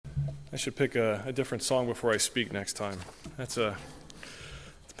I should pick a different song before I speak next time. It's a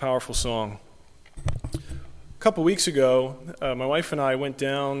powerful song. A couple weeks ago, my wife and I went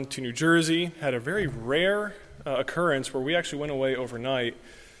down to New Jersey, had a very rare occurrence where we actually went away overnight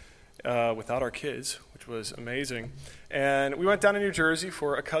without our kids, which was amazing. And we went down to New Jersey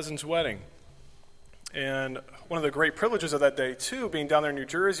for a cousin's wedding. And one of the great privileges of that day, too, being down there in New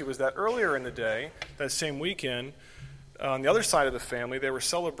Jersey, was that earlier in the day, that same weekend, on the other side of the family, they were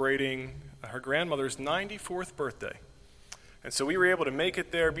celebrating her grandmother's 94th birthday. And so we were able to make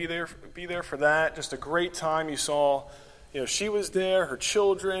it there, be there for that. Just a great time. You saw, she was there, her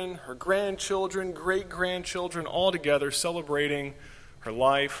children, her grandchildren, great-grandchildren, all together celebrating her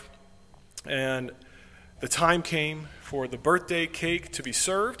life. And the time came for the birthday cake to be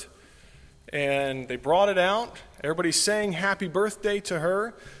served. And they brought it out. Everybody sang happy birthday to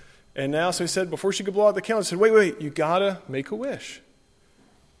her. And now, so he said, before she could blow out the candle, he said, wait, you gotta make a wish.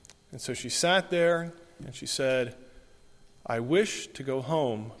 And so she sat there and she said, I wish to go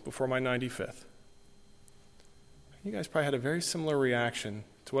home before my 95th. You guys probably had a very similar reaction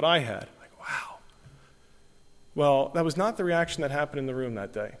to what I had. Like, wow. Well, that was not the reaction that happened in the room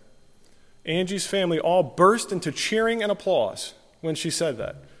that day. Angie's family all burst into cheering and applause when she said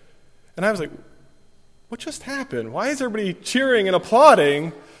that. And I was like, what just happened? Why is everybody cheering and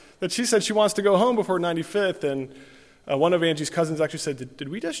applauding that she said she wants to go home before 95th? And one of Angie's cousins actually said, did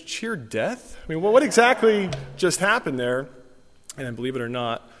we just cheer death? I mean, what exactly just happened there? And believe it or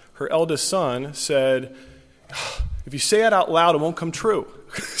not, her eldest son said, if you say it out loud, it won't come true.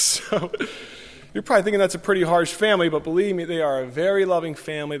 So you're probably thinking that's a pretty harsh family, but believe me, they are a very loving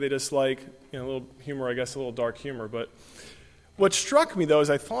family. They just like, a little humor, I guess, a little dark humor. But what struck me, though, as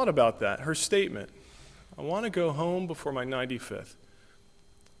I thought about that, her statement, I want to go home before my 95th,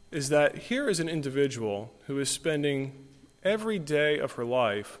 is that here is an individual who is spending every day of her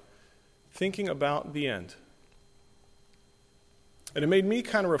life thinking about the end. And it made me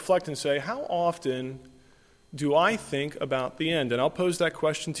kind of reflect and say, how often do I think about the end? And I'll pose that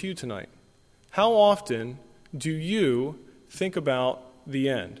question to you tonight. How often do you think about the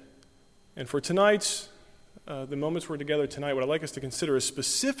end? And for tonight's the moments we're together tonight, what I'd like us to consider is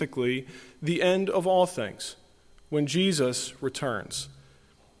specifically the end of all things, when Jesus returns.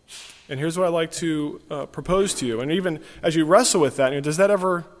 And here's what I'd like to propose to you. And even as you wrestle with that, does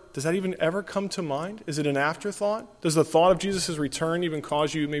that even ever come to mind? Is it an afterthought? Does the thought of Jesus' return even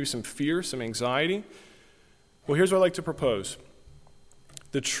cause you maybe some fear, some anxiety? Well, here's what I'd like to propose.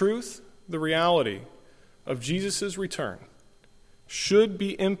 The truth, the reality of Jesus' return should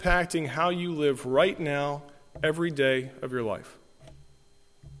be impacting how you live right now, every day of your life.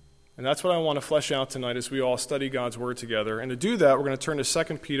 And that's what I want to flesh out tonight as we all study God's Word together. And to do that, we're going to turn to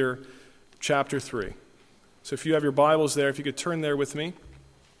 2 Peter chapter 3. So if you have your Bibles there, if you could turn there with me.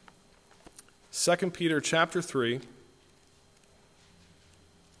 2 Peter chapter 3.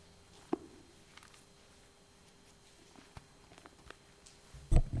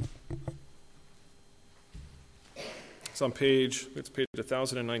 It's on page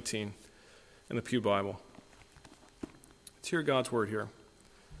 1019 in the Pew Bible. Let's hear God's word here.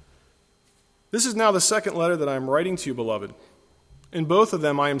 This is now the second letter that I am writing to you, beloved. In both of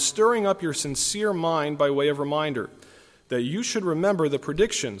them I am stirring up your sincere mind by way of reminder, that you should remember the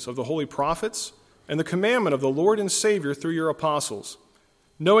predictions of the holy prophets and the commandment of the Lord and Savior through your apostles,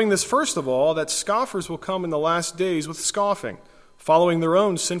 knowing this first of all, that scoffers will come in the last days with scoffing, following their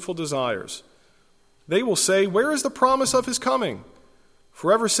own sinful desires. They will say, where is the promise of his coming?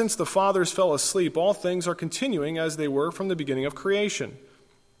 For ever since the fathers fell asleep, all things are continuing as they were from the beginning of creation.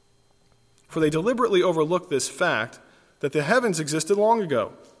 For they deliberately overlook this fact, that the heavens existed long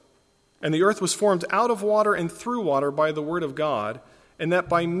ago, and the earth was formed out of water and through water by the word of God, and that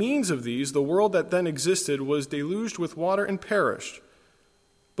by means of these the world that then existed was deluged with water and perished.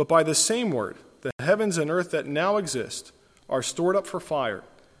 But by the same word, the heavens and earth that now exist are stored up for fire,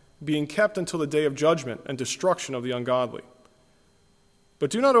 being kept until the day of judgment and destruction of the ungodly. But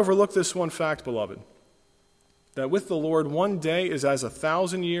do not overlook this one fact, beloved, that with the Lord 1 day is as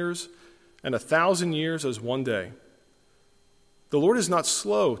 1,000 years, and 1,000 years as 1 day. The Lord is not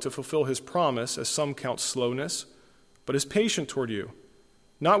slow to fulfill his promise, as some count slowness, but is patient toward you,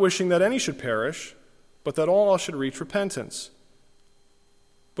 not wishing that any should perish, but that all should reach repentance.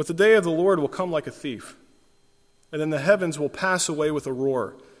 But the day of the Lord will come like a thief, and then the heavens will pass away with a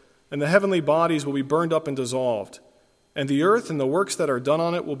roar, and the heavenly bodies will be burned up and dissolved, and the earth and the works that are done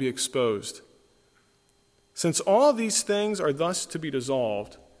on it will be exposed. Since all these things are thus to be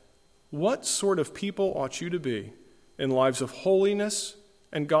dissolved, what sort of people ought you to be in lives of holiness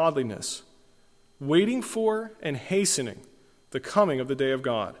and godliness, waiting for and hastening the coming of the day of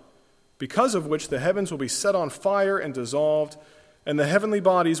God, because of which the heavens will be set on fire and dissolved, and the heavenly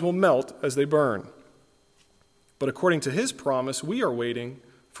bodies will melt as they burn. But according to his promise, we are waiting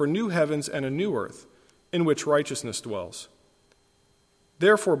for new heavens and a new earth, in which righteousness dwells.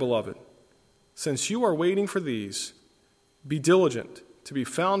 Therefore, beloved, since you are waiting for these, be diligent to be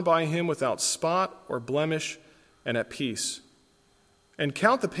found by him without spot or blemish and at peace. And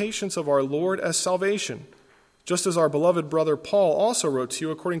count the patience of our Lord as salvation, just as our beloved brother Paul also wrote to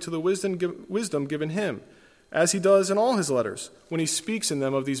you according to the wisdom given him, as he does in all his letters, when he speaks in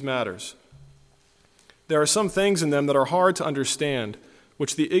them of these matters. There are some things in them that are hard to understand,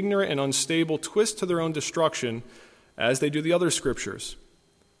 which the ignorant and unstable twist to their own destruction, as they do the other scriptures.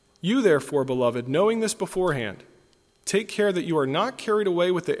 You, therefore, beloved, knowing this beforehand, take care that you are not carried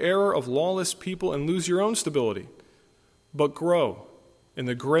away with the error of lawless people and lose your own stability, but grow in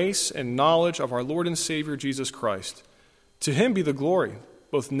the grace and knowledge of our Lord and Savior Jesus Christ. To him be the glory,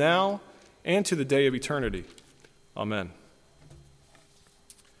 both now and to the day of eternity. Amen.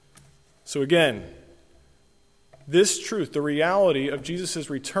 So again, this truth, the reality of Jesus'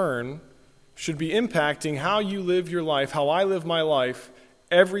 return, should be impacting how you live your life, how I live my life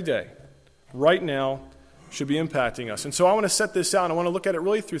every day, right now, should be impacting us. And so I want to set this out, and I want to look at it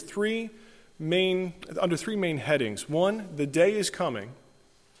really through under three main headings. One, the day is coming.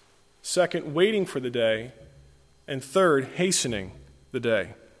 Second, waiting for the day. And third, hastening the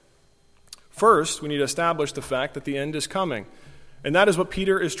day. First, we need to establish the fact that the end is coming. And that is what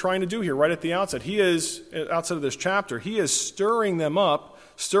Peter is trying to do here right at the outset. He is, outside of this chapter, he is stirring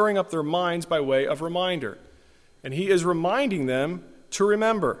up their minds by way of reminder. And he is reminding them to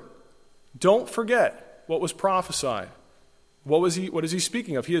remember. Don't forget what was prophesied. What is he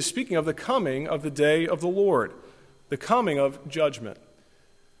speaking of? He is speaking of the coming of the day of the Lord, the coming of judgment.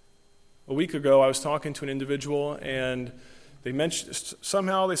 A week ago, I was talking to an individual, and they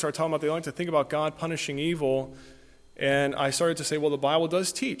started talking about they like to think about God punishing evil, and I started to say, well, the Bible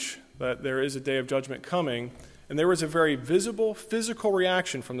does teach that there is a day of judgment coming, and there was a very visible physical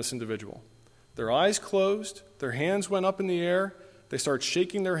reaction from this individual. Their eyes closed, their hands went up in the air, they started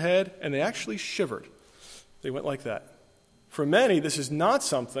shaking their head, and they actually shivered. They went like that. For many, this is not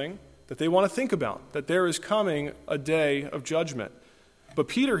something that they want to think about, that there is coming a day of judgment. But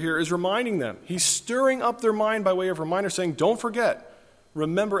Peter here is reminding them. He's stirring up their mind by way of reminder, saying, don't forget.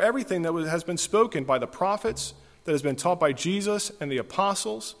 Remember everything that has been spoken by the prophets, that has been taught by Jesus and the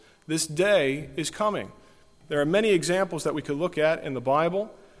apostles. This day is coming. There are many examples that we could look at in the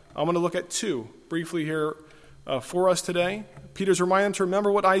Bible. I'm going to look at two briefly here for us today. Peter's reminding them to remember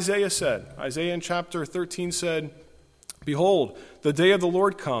what Isaiah said. Isaiah in chapter 13 said, behold, the day of the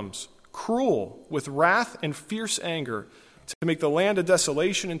Lord comes, cruel, with wrath and fierce anger, to make the land a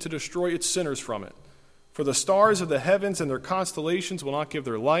desolation and to destroy its sinners from it. For the stars of the heavens and their constellations will not give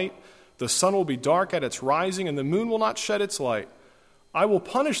their light. The sun will be dark at its rising, and the moon will not shed its light. I will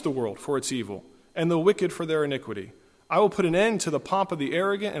punish the world for its evil, and the wicked for their iniquity. I will put an end to the pomp of the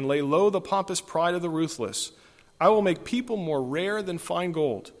arrogant and lay low the pompous pride of the ruthless. I will make people more rare than fine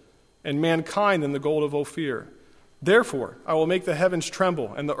gold, and mankind than the gold of Ophir. Therefore, I will make the heavens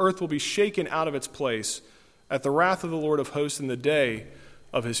tremble, and the earth will be shaken out of its place at the wrath of the Lord of hosts in the day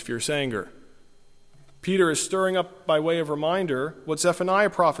of his fierce anger. Peter is stirring up by way of reminder what Zephaniah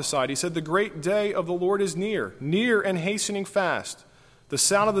prophesied. He said, the great day of the Lord is near and hastening fast. The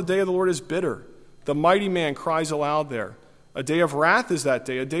sound of the day of the Lord is bitter. The mighty man cries aloud there. A day of wrath is that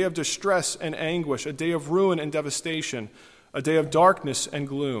day, a day of distress and anguish, a day of ruin and devastation, a day of darkness and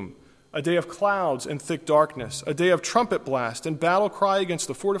gloom, a day of clouds and thick darkness, a day of trumpet blast and battle cry against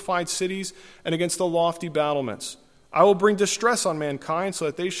the fortified cities and against the lofty battlements. I will bring distress on mankind so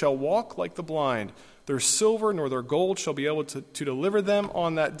that they shall walk like the blind. Their silver nor their gold shall be able to deliver them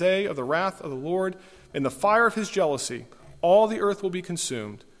on that day of the wrath of the Lord. In the fire of his jealousy, all the earth will be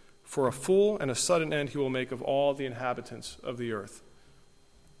consumed. For a full and a sudden end he will make of all the inhabitants of the earth.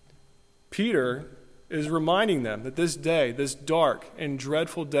 Peter is reminding them that this day, this dark and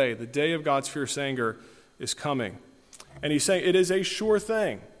dreadful day, the day of God's fierce anger, is coming. And he's saying it is a sure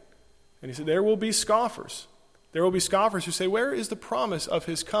thing. And he said there will be scoffers. There will be scoffers who say, where is the promise of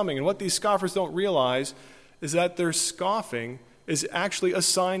his coming? And what these scoffers don't realize is that their scoffing is actually a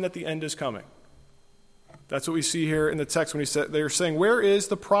sign that the end is coming. That's what we see here in the text when they're saying, where is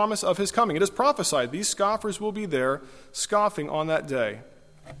the promise of his coming? It is prophesied. These scoffers will be there scoffing on that day.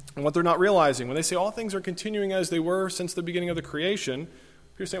 And what they're not realizing, when they say all things are continuing as they were since the beginning of the creation,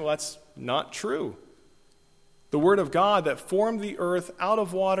 Peter's saying, well, that's not true. The word of God that formed the earth out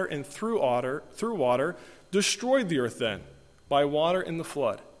of water and through water destroyed the earth then by water in the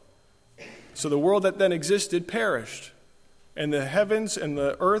flood. So the world that then existed perished. And the heavens and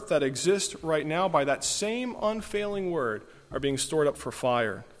the earth that exist right now by that same unfailing word are being stored up for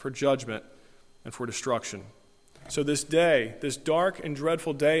fire, for judgment, and for destruction. So this day, this dark and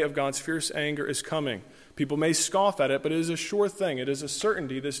dreadful day of God's fierce anger is coming. People may scoff at it, but it is a sure thing. It is a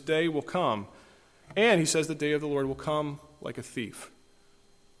certainty this day will come. And he says the day of the Lord will come like a thief.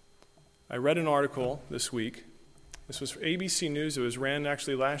 I read an article this week. This was for ABC News. It was ran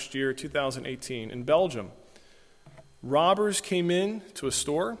actually last year, 2018, in Belgium. Robbers came in to a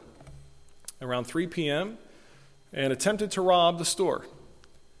store around 3 p.m. and attempted to rob the store.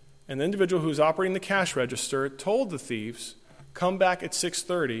 And the individual who was operating the cash register told the thieves, come back at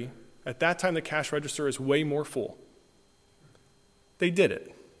 6:30. At that time, the cash register is way more full. They did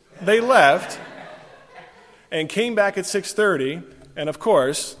it. They left and came back at 6:30. And of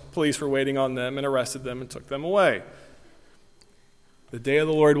course, police were waiting on them and arrested them and took them away. The day of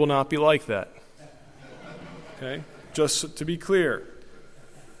the Lord will not be like that. Okay? Just to be clear.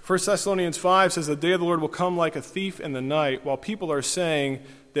 1 Thessalonians 5 says the day of the Lord will come like a thief in the night. While people are saying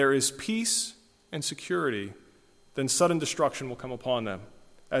there is peace and security, then sudden destruction will come upon them.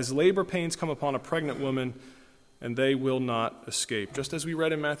 As labor pains come upon a pregnant woman, and they will not escape. Just as we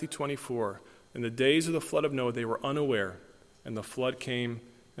read in Matthew 24, in the days of the flood of Noah, they were unaware, and the flood came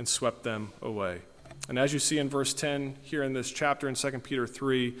and swept them away. And as you see in verse 10 here in this chapter in 2 Peter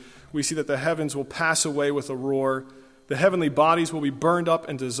 3, we see that the heavens will pass away with a roar. The heavenly bodies will be burned up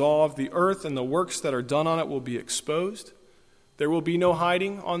and dissolved. The earth and the works that are done on it will be exposed. There will be no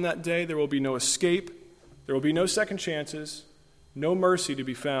hiding on that day. There will be no escape. There will be no second chances, no mercy to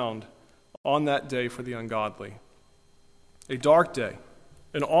be found on that day for the ungodly. A dark day,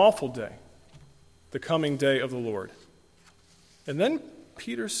 an awful day, the coming day of the Lord. And then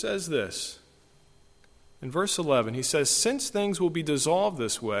Peter says this. In verse 11, he says, since things will be dissolved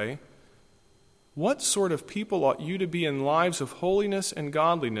this way, what sort of people ought you to be in lives of holiness and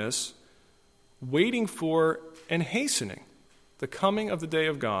godliness, waiting for and hastening the coming of the day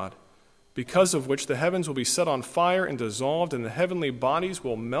of God, because of which the heavens will be set on fire and dissolved, and the heavenly bodies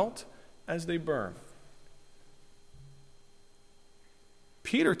will melt as they burn?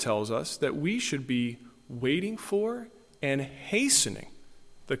 Peter tells us that we should be waiting for and hastening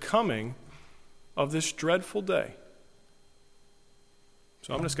the coming of this dreadful day.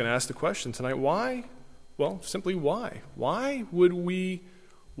 So I'm just going to ask the question tonight, why? Well, simply why? Why would we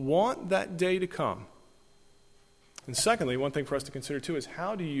want that day to come? And secondly, one thing for us to consider too is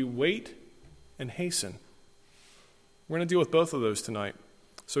how do you wait and hasten? We're going to deal with both of those tonight.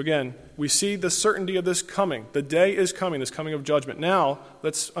 So again, we see the certainty of this coming. The day is coming, this coming of judgment. Now,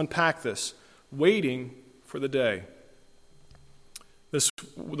 let's unpack this. Waiting for the day.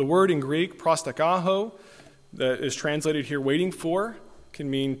 The word in Greek, prostakaho, that is translated here, waiting for, can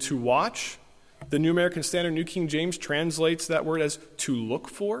mean to watch. The New American Standard, New King James, translates that word as to look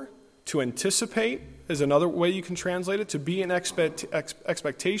for. To anticipate is another way you can translate it. To be in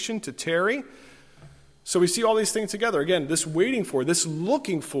expectation, to tarry. So we see all these things together. Again, this waiting for, this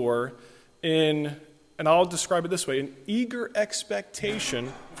looking for, and I'll describe it this way, an eager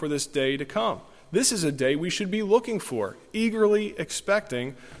expectation for this day to come. This is a day we should be looking for, eagerly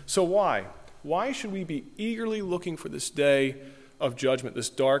expecting. So why? Why should we be eagerly looking for this day of judgment, this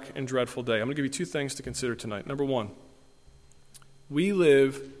dark and dreadful day? I'm going to give you two things to consider tonight. Number one, we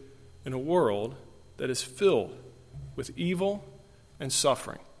live in a world that is filled with evil and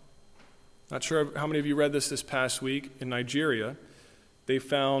suffering. Not sure how many of you read this past week. In Nigeria, they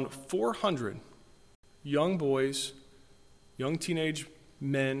found 400 young boys, young teenage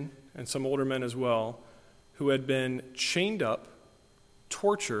men, and some older men as well, who had been chained up,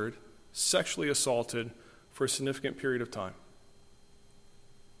 tortured, sexually assaulted for a significant period of time.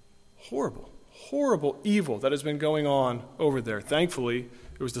 Horrible, horrible evil that has been going on over there. Thankfully,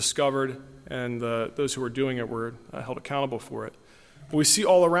 it was discovered, and those who were doing it were held accountable for it. But we see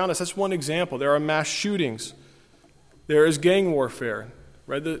all around us, that's one example. There are mass shootings. There is gang warfare.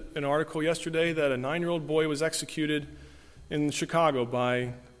 Read an article yesterday that a 9-year-old boy was executed in Chicago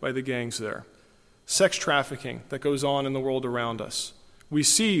by the gangs there. Sex trafficking that goes on in the world around us. We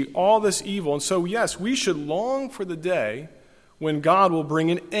see all this evil, and so yes, we should long for the day when God will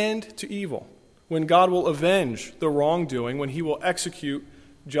bring an end to evil, when God will avenge the wrongdoing, when he will execute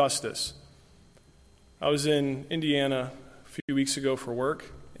justice. I was in Indiana a few weeks ago for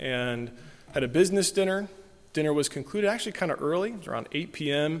work and had a business dinner. Dinner was concluded actually kind of early. It was around 8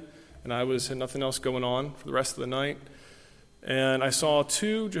 p.m., and I had nothing else going on for the rest of the night. And I saw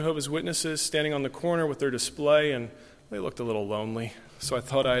 2 Jehovah's Witnesses standing on the corner with their display, and they looked a little lonely. So I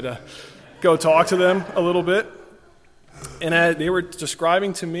thought I'd go talk to them a little bit. And they were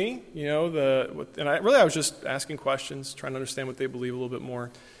describing to me, I was just asking questions, trying to understand what they believe a little bit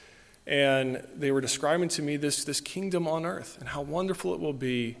more. And they were describing to me this kingdom on earth and how wonderful it will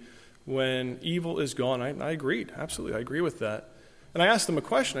be when evil is gone. I agreed, absolutely, I agree with that. And I asked them a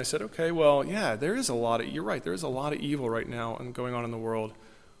question. I said, okay, well, yeah, you're right, there is a lot of evil right now and going on in the world.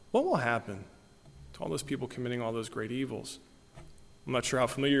 What will happen to all those people committing all those great evils? I'm not sure how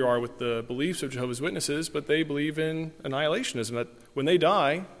familiar you are with the beliefs of Jehovah's Witnesses, but they believe in annihilationism, that when they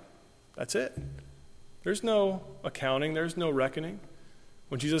die, that's it. There's no accounting, there's no reckoning.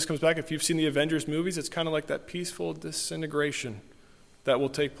 When Jesus comes back, if you've seen the Avengers movies, it's kind of like that peaceful disintegration that will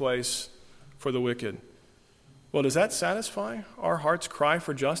take place for the wicked. Well, does that satisfy our heart's cry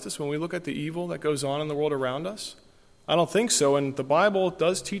for justice when we look at the evil that goes on in the world around us? I don't think so, and the Bible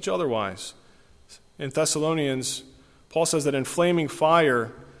does teach otherwise. In Thessalonians, Paul says that in flaming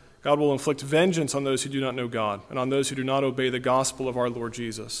fire, God will inflict vengeance on those who do not know God and on those who do not obey the gospel of our Lord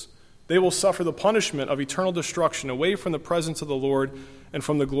Jesus. They will suffer the punishment of eternal destruction away from the presence of the Lord and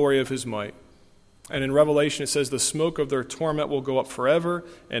from the glory of his might. And in Revelation it says, the smoke of their torment will go up forever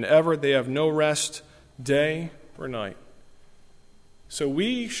and ever. They have no rest, day or night. So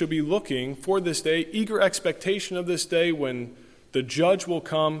we should be looking for this day, eager expectation of this day when the judge will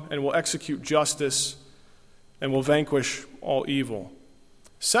come and will execute justice and will vanquish all evil.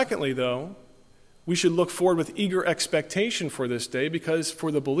 Secondly, though, we should look forward with eager expectation for this day because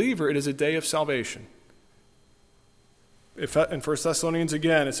for the believer it is a day of salvation. In 1 Thessalonians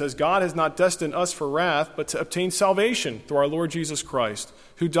again, it says, God has not destined us for wrath, but to obtain salvation through our Lord Jesus Christ,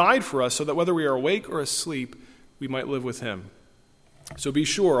 who died for us so that whether we are awake or asleep, we might live with him. So be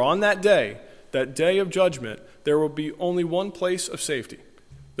sure, on that day of judgment, there will be only one place of safety.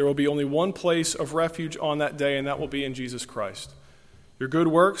 There will be only one place of refuge on that day, and that will be in Jesus Christ. Your good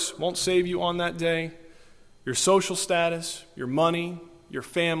works won't save you on that day. Your social status, your money, your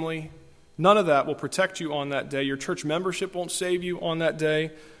family, none of that will protect you on that day. Your church membership won't save you on that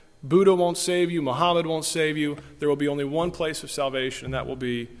day. Buddha won't save you. Muhammad won't save you. There will be only one place of salvation, and that will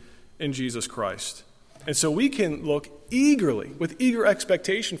be in Jesus Christ. And so we can look eagerly, with eager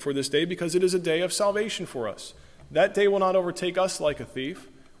expectation for this day because it is a day of salvation for us. That day will not overtake us like a thief.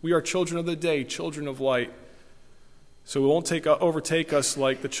 We are children of the day, children of light. So it won't overtake us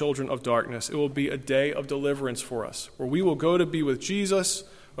like the children of darkness. It will be a day of deliverance for us, where we will go to be with Jesus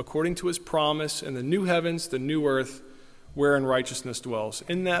according to his promise in the new heavens, the new earth, wherein righteousness dwells.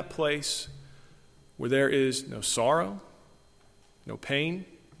 In that place where there is no sorrow, no pain,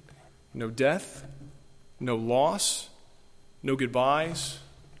 no death, no loss, no goodbyes,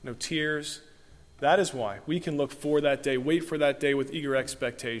 no tears. That is why we can look for that day, wait for that day with eager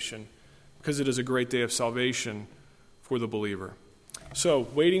expectation, because it is a great day of salvation for the believer. So,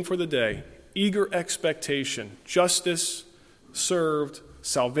 waiting for the day, eager expectation, justice served,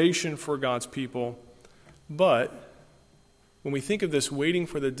 salvation for God's people. But when we think of this waiting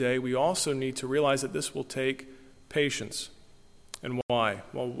for the day, we also need to realize that this will take patience. And why?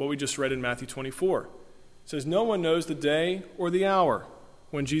 Well, what we just read in Matthew 24. It says, no one knows the day or the hour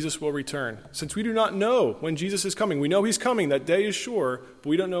when Jesus will return. Since we do not know when Jesus is coming, we know he's coming, that day is sure, but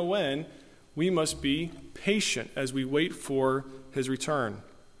we don't know when, we must be patient as we wait for his return.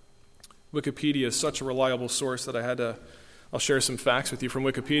 Wikipedia is such a reliable source that I'll share some facts with you from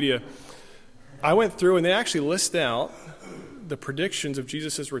Wikipedia. I went through and they actually list out the predictions of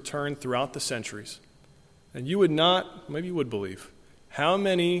Jesus' return throughout the centuries. And you would not, maybe you would believe, how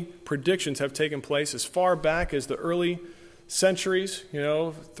many predictions have taken place as far back as the early centuries,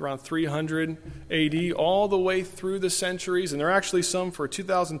 around 300 AD, all the way through the centuries. And there are actually some for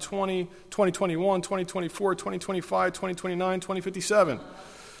 2020, 2021, 2024, 2025, 2029, 2057. I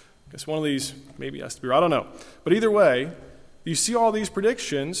guess one of these maybe has to be, I don't know. But either way, you see all these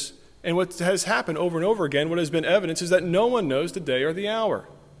predictions, and what has happened over and over again, what has been evidence, is that no one knows the day or the hour.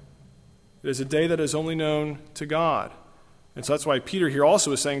 It is a day that is only known to God. And so that's why Peter here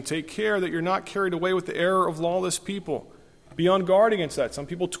also is saying, take care that you're not carried away with the error of lawless people. Be on guard against that. Some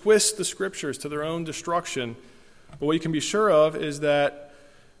people twist the scriptures to their own destruction. But what you can be sure of is that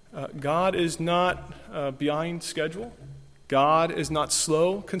God is not behind schedule. God is not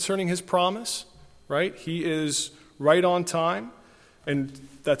slow concerning his promise, right? He is right on time. And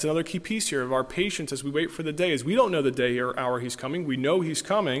that's another key piece here of our patience as we wait for the day, is we don't know the day or hour he's coming. We know he's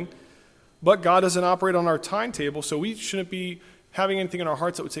coming. But God doesn't operate on our timetable, so we shouldn't be having anything in our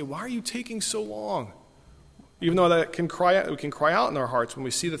hearts that would say, why are you taking so long? Even though that we can cry out in our hearts when we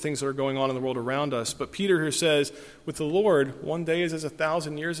see the things that are going on in the world around us. But Peter here says, with the Lord, one day is as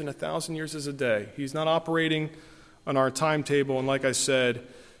 1,000 years, and 1,000 years is a day. He's not operating on our timetable, and like I said,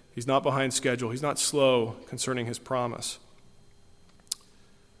 He's not behind schedule. He's not slow concerning his promise.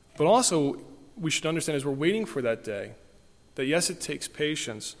 But also, we should understand as we're waiting for that day, that yes, it takes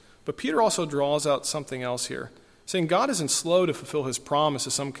patience, but Peter also draws out something else here, saying God isn't slow to fulfill his promise,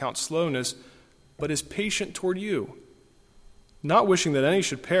 as some count slowness, but is patient toward you, not wishing that any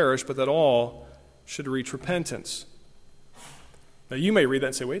should perish, but that all should reach repentance. Now, you may read that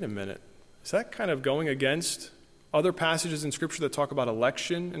and say, wait a minute, is that kind of going against other passages in Scripture that talk about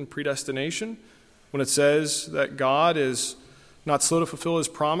election and predestination? When it says that God is not slow to fulfill his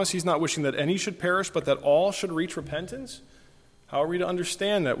promise, he's not wishing that any should perish, but that all should reach repentance? How are we to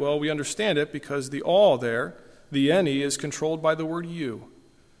understand that? Well, we understand it because the all there, the any, is controlled by the word you.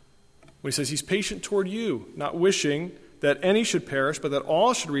 When he says he's patient toward you, not wishing that any should perish, but that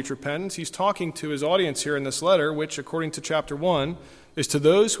all should reach repentance, he's talking to his audience here in this letter, which, according to chapter 1, is to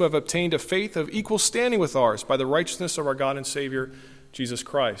those who have obtained a faith of equal standing with ours by the righteousness of our God and Savior, Jesus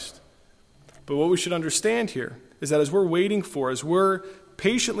Christ. But what we should understand here is that as we're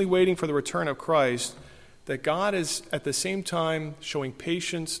patiently waiting for the return of Christ, that God is at the same time showing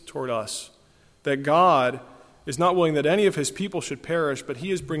patience toward us. That God is not willing that any of his people should perish, but he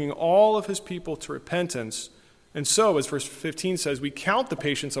is bringing all of his people to repentance. And so, as verse 15 says, we count the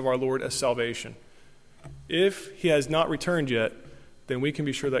patience of our Lord as salvation. If he has not returned yet, then we can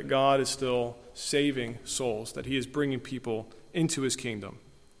be sure that God is still saving souls, that he is bringing people into his kingdom.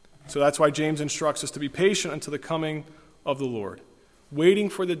 So that's why James instructs us to be patient until the coming of the Lord, waiting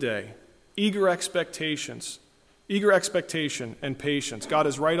for the day, eager expectation and patience. God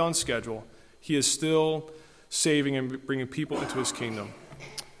is right on schedule. He is still saving and bringing people into his kingdom.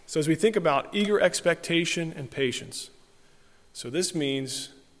 So as we think about eager expectation and patience, so this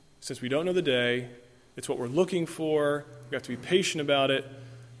means, since we don't know the day, it's what we're looking for, we have to be patient about it.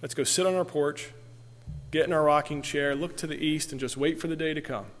 Let's go sit on our porch, get in our rocking chair, look to the east, and just wait for the day to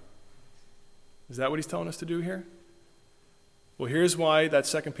come. Is that what he's telling us to do here? Well, here's why that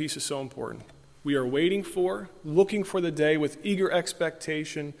second piece is so important. We are looking for the day with eager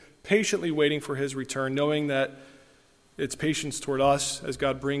expectation, patiently waiting for his return, knowing that it's patience toward us as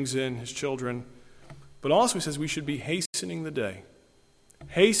God brings in his children. But also he says we should be hastening the day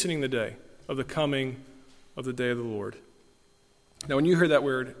of the coming of the day of the Lord. Now, when you hear that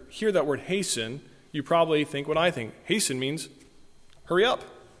word hasten, you probably think what I think. Hasten means hurry up,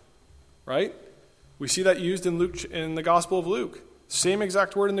 right? We see that used in Luke, in the Gospel of Luke. Same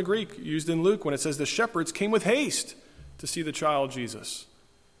exact word in the Greek used in Luke when it says the shepherds came with haste to see the child Jesus.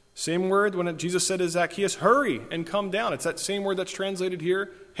 Same word when Jesus said to Zacchaeus, hurry and come down. It's that same word that's translated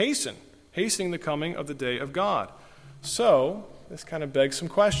here, hasten, hastening the coming of the day of God. So, this kind of begs some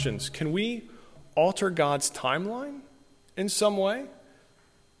questions. Can we alter God's timeline in some way?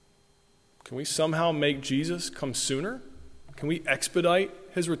 Can we somehow make Jesus come sooner? Can we expedite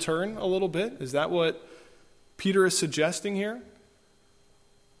his return a little bit? Is that what Peter is suggesting here?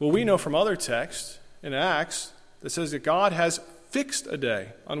 Well, we know from other texts in Acts that says that God has fixed a day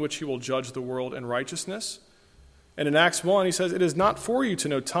on which he will judge the world in righteousness. And in Acts 1, he says, it is not for you to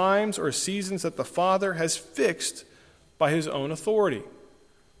know times or seasons that the Father has fixed by his own authority.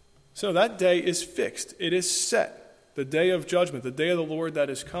 So that day is fixed. It is set. The day of judgment, the day of the Lord that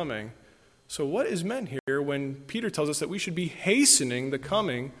is coming. So what is meant here when Peter tells us that we should be hastening the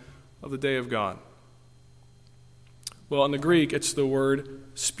coming of the day of God? Well, in the Greek, it's the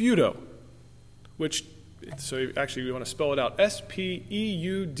word spudo, so actually we want to spell it out,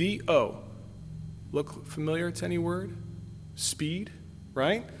 S-P-E-U-D-O. Look familiar to any word? Speed,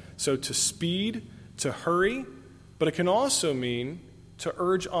 right? So to speed, to hurry, but it can also mean to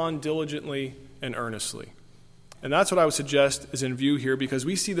urge on diligently and earnestly. And that's what I would suggest is in view here, because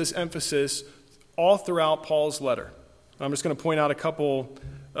we see this emphasis all throughout Paul's letter. I'm just going to point out a couple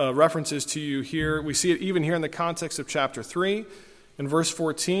references to you here. We see it even here in the context of chapter 3. In verse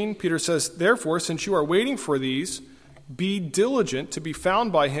 14, Peter says, therefore, since you are waiting for these, be diligent to be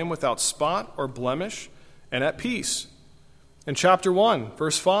found by him without spot or blemish and at peace. In chapter 1,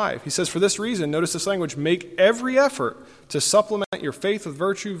 verse 5, he says, for this reason, notice this language, make every effort to supplement your faith with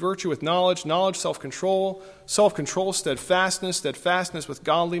virtue, virtue with knowledge, knowledge, self-control, self-control, steadfastness, steadfastness with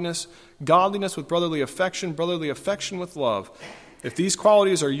godliness, godliness with brotherly affection with love. If these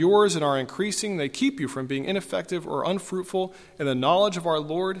qualities are yours and are increasing, they keep you from being ineffective or unfruitful in the knowledge of our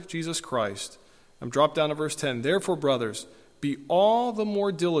Lord Jesus Christ. I'm dropped down to verse 10. Therefore, brothers, be all the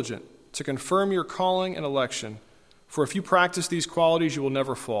more diligent to confirm your calling and election. For if you practice these qualities, you will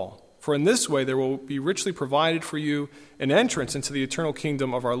never fall. For in this way there will be richly provided for you an entrance into the eternal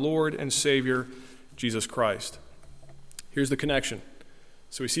kingdom of our Lord and Savior, Jesus Christ. Here's the connection.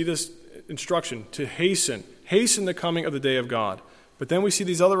 So we see this instruction to hasten the coming of the day of God. But then we see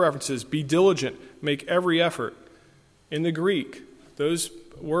these other references, be diligent, make every effort. In the Greek, those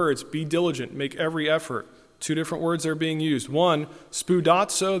words, be diligent, make every effort, two different words are being used. One,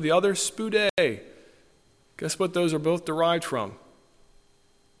 spoudazo, the other, spoude. Guess what those are both derived from?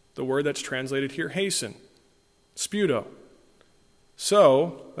 The word that's translated here, hasten, spudo.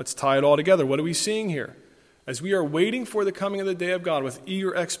 So, let's tie it all together. What are we seeing here? As we are waiting for the coming of the day of God with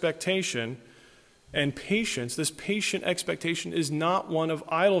eager expectation and patience, this patient expectation is not one of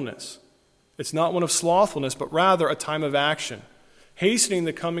idleness. It's not one of slothfulness, but rather a time of action. Hastening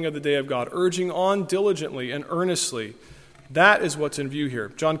the coming of the day of God, urging on diligently and earnestly. That is what's in view here.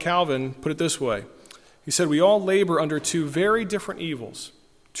 John Calvin put it this way. He said, we all labor under two very different evils,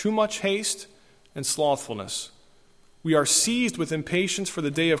 too much haste and slothfulness. We are seized with impatience for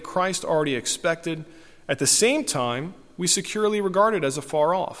the day of Christ already expected. At the same time, we securely regard it as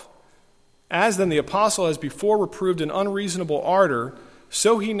afar off. As then the apostle has before reproved an unreasonable ardor,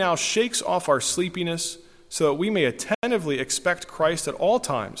 so he now shakes off our sleepiness, so that we may attentively expect Christ at all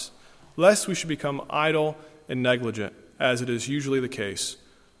times, lest we should become idle and negligent, as it is usually the case.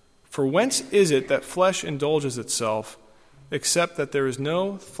 For whence is it that flesh indulges itself, except that there is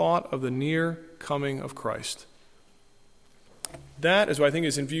no thought of the near coming of Christ? That is what I think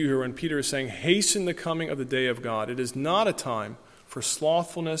is in view here when Peter is saying, hasten the coming of the day of God. It is not a time for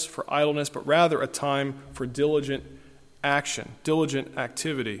slothfulness, for idleness, but rather a time for diligent action, diligent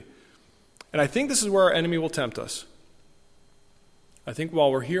activity. And I think this is where our enemy will tempt us. I think while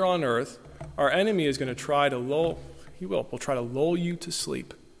we're here on earth, our enemy is going to try to will try to lull you to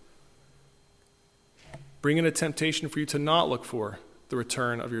sleep. Bring in a temptation for you to not look for the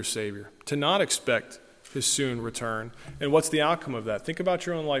return of your Savior, to not expect his soon return. And what's the outcome of that? Think about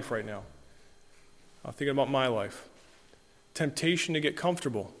your own life right now. I'm thinking about my life. Temptation to get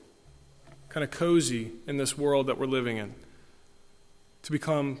comfortable, kind of cozy in this world that we're living in, to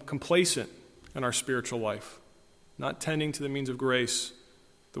become complacent in our spiritual life, not tending to the means of grace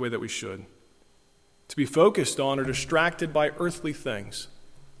the way that we should, to be focused on or distracted by earthly things.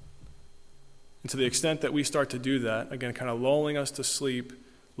 And to the extent that we start to do that, again, kind of lulling us to sleep,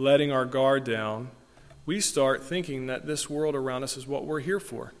 letting our guard down, we start thinking that this world around us is what we're here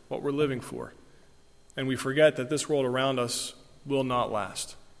for, what we're living for. And we forget that this world around us will not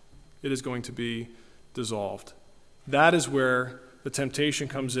last. It is going to be dissolved. That is where the temptation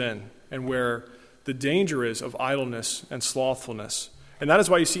comes in and where the danger is of idleness and slothfulness. And that is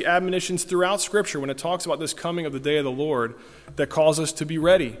why you see admonitions throughout Scripture when it talks about this coming of the day of the Lord that calls us to be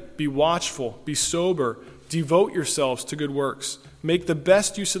ready, be watchful, be sober, devote yourselves to good works, make the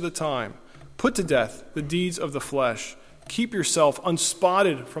best use of the time, put to death the deeds of the flesh, keep yourself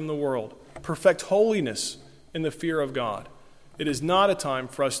unspotted from the world, perfect holiness in the fear of God. It is not a time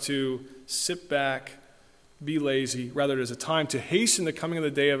for us to sit back, be lazy. Rather, it is a time to hasten the coming of the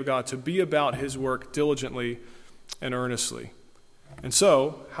day of God, to be about his work diligently and earnestly. And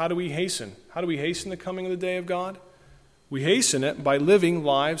so, how do we hasten? How do we hasten the coming of the day of God? We hasten it by living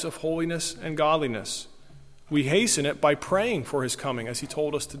lives of holiness and godliness. We hasten it by praying for his coming, as he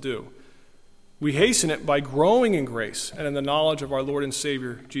told us to do. We hasten it by growing in grace and in the knowledge of our Lord and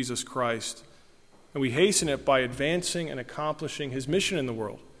Savior, Jesus Christ. And we hasten it by advancing and accomplishing his mission in the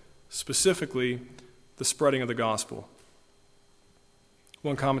world, specifically the spreading of the gospel.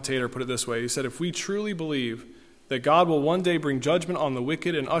 One commentator put it this way. He said, if we truly believe that God will one day bring judgment on the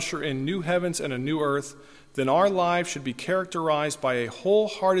wicked and usher in new heavens and a new earth, then our lives should be characterized by a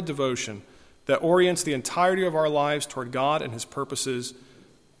wholehearted devotion that orients the entirety of our lives toward God and his purposes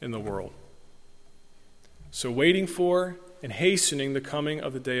in the world. So waiting for and hastening the coming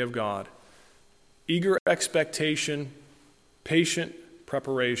of the day of God. Eager expectation, patient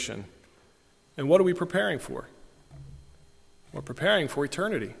preparation. And what are we preparing for? We're preparing for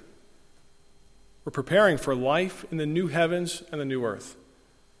eternity. We're preparing for life in the new heavens and the new earth.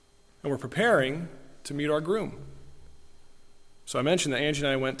 And we're preparing to meet our groom. So I mentioned that Angie and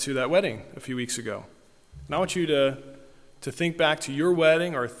I went to that wedding a few weeks ago. And I want you to think back to your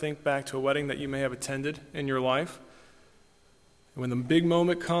wedding or think back to a wedding that you may have attended in your life. And when the big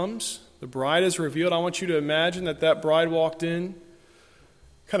moment comes, the bride is revealed, I want you to imagine that bride walked in,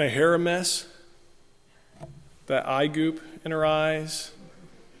 kind of hair a mess, that eye goop in her eyes,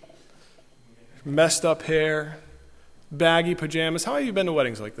 messed up hair, baggy pajamas. How have you been to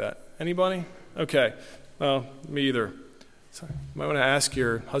weddings like that? Anybody? Okay. Well, me either. So you might want to ask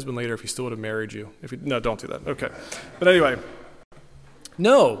your husband later if he still would have married you. No, don't do that. Okay. But anyway,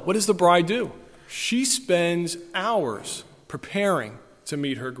 no, what does the bride do? She spends hours preparing to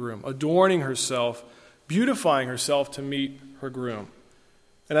meet her groom, adorning herself, beautifying herself to meet her groom.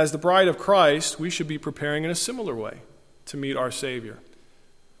 And as the bride of Christ, we should be preparing in a similar way to meet our Savior.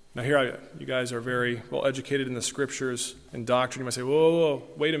 Now here, you guys are very well educated in the Scriptures and doctrine. You might say, whoa,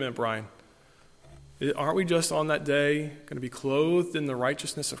 wait a minute, Brian. Aren't we just on that day going to be clothed in the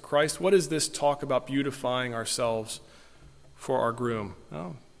righteousness of Christ? What is this talk about beautifying ourselves for our groom?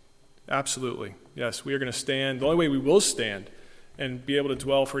 Oh, absolutely. Yes, we are going to stand. The only way we will stand and be able to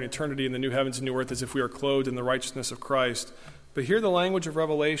dwell for an eternity in the new heavens and new earth is if we are clothed in the righteousness of Christ. But hear the language of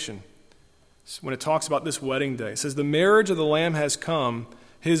Revelation when it talks about this wedding day. It says, the marriage of the Lamb has come.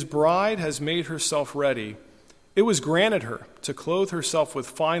 His bride has made herself ready. It was granted her to clothe herself with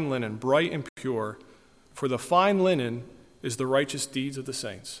fine linen, bright and pure, for the fine linen is the righteous deeds of the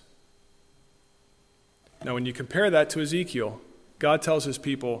saints. Now, when you compare that to Ezekiel, God tells his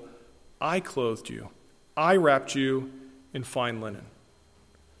people, I clothed you. I wrapped you in fine linen.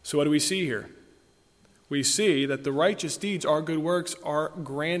 So what do we see here? We see that the righteous deeds, our good works, are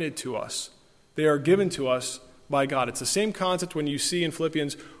granted to us. They are given to us by God. It's the same concept when you see in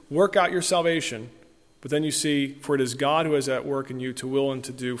Philippians, work out your salvation, but then you see, for it is God who is at work in you to will and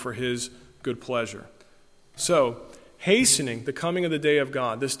to do for his good pleasure. So, hastening the coming of the day of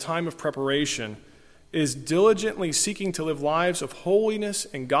God, this time of preparation, is diligently seeking to live lives of holiness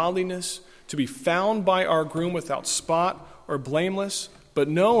and godliness, to be found by our groom without spot or blameless, but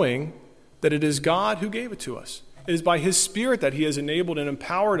knowing that it is God who gave it to us. It is by his Spirit that he has enabled and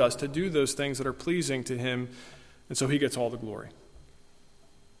empowered us to do those things that are pleasing to him, and so he gets all the glory.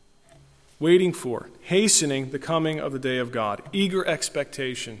 Waiting for, hastening the coming of the day of God, eager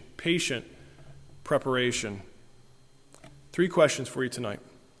expectation, patient preparation. 3 questions for you tonight.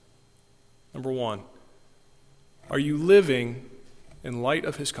 Number 1, are you living in light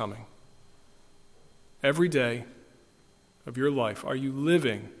of his coming? Every day of your life, are you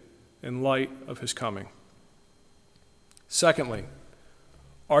living in light of his coming? Secondly,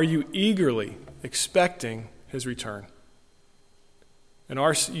 are you eagerly expecting his return? And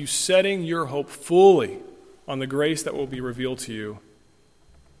are you setting your hope fully on the grace that will be revealed to you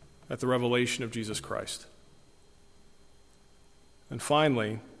at the revelation of Jesus Christ? And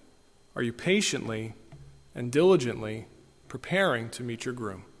finally, are you patiently and diligently preparing to meet your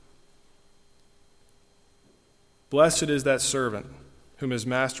groom? Blessed is that servant whom his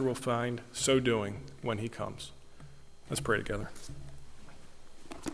master will find so doing when he comes. Let's pray together.